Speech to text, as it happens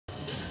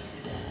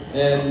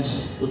and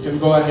we can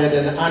go ahead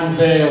and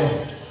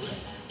unveil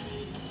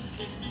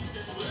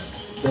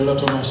the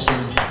Lotto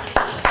machine.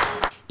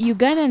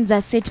 Ugandans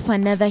are set for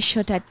another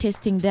shot at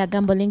testing their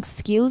gambling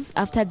skills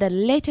after the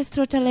latest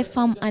Rotary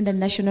firm under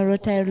National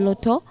Rotary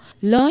Lotto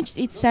launched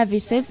its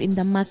services in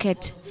the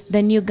market.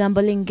 The new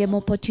gambling game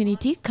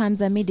opportunity comes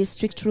amid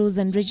strict rules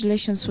and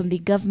regulations from the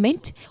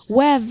government,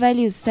 where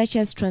values such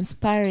as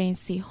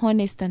transparency,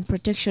 honesty, and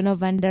protection of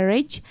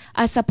underage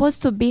are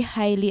supposed to be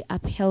highly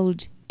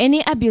upheld.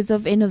 Any abuse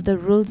of any of the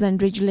rules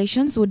and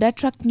regulations would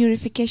attract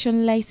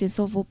notification, license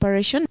of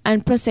operation,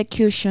 and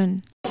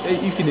prosecution.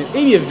 If in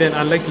any event,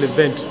 unlikely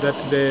event, that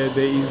there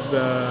is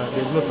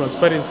no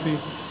transparency,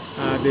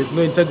 there is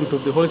no integrity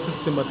of the whole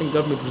system, I think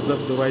government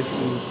reserves the right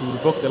to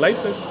revoke the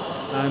license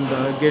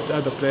and get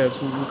other players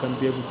who can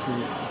be able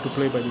to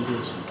play by the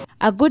rules.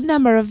 A good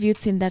number of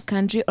youths in the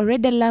country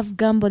already love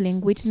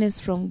gambling,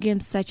 witnessed from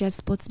games such as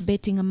sports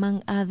betting,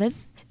 among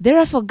others.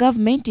 Therefore,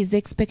 government is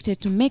expected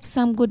to make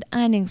some good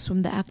earnings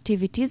from the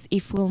activities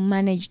if well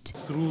managed.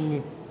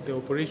 Through the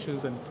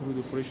operations and through the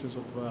operations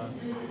of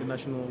the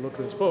National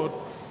Lottery Sport,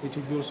 it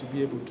will also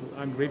be able to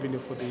earn revenue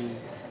for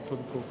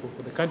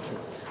the country.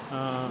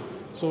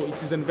 So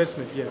it is an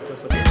investment, yes.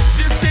 That's This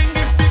thing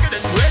is bigger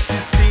than what you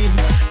see.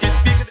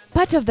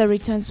 Part of the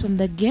returns from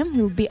the game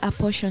will be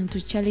apportioned to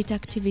charity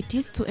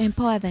activities to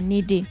empower the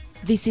needy.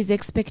 This is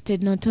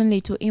expected not only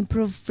to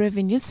improve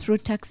revenues through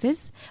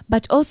taxes,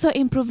 but also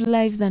improve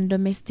lives and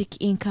domestic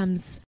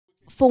incomes.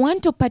 For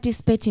one to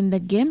participate in the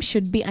game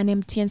should be an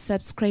MTN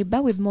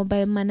subscriber with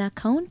mobile money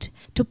account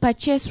to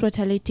purchase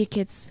Rotary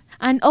tickets.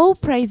 And all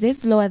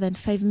prizes lower than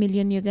 5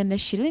 million Uganda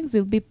shillings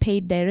will be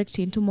paid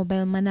directly into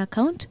mobile money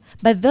account,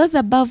 but those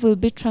above will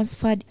be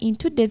transferred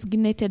into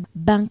designated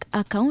bank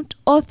account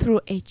or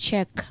through a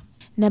check.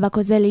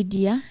 Nabakoze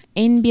Lydia,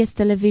 NBS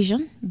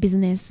Television,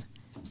 Business.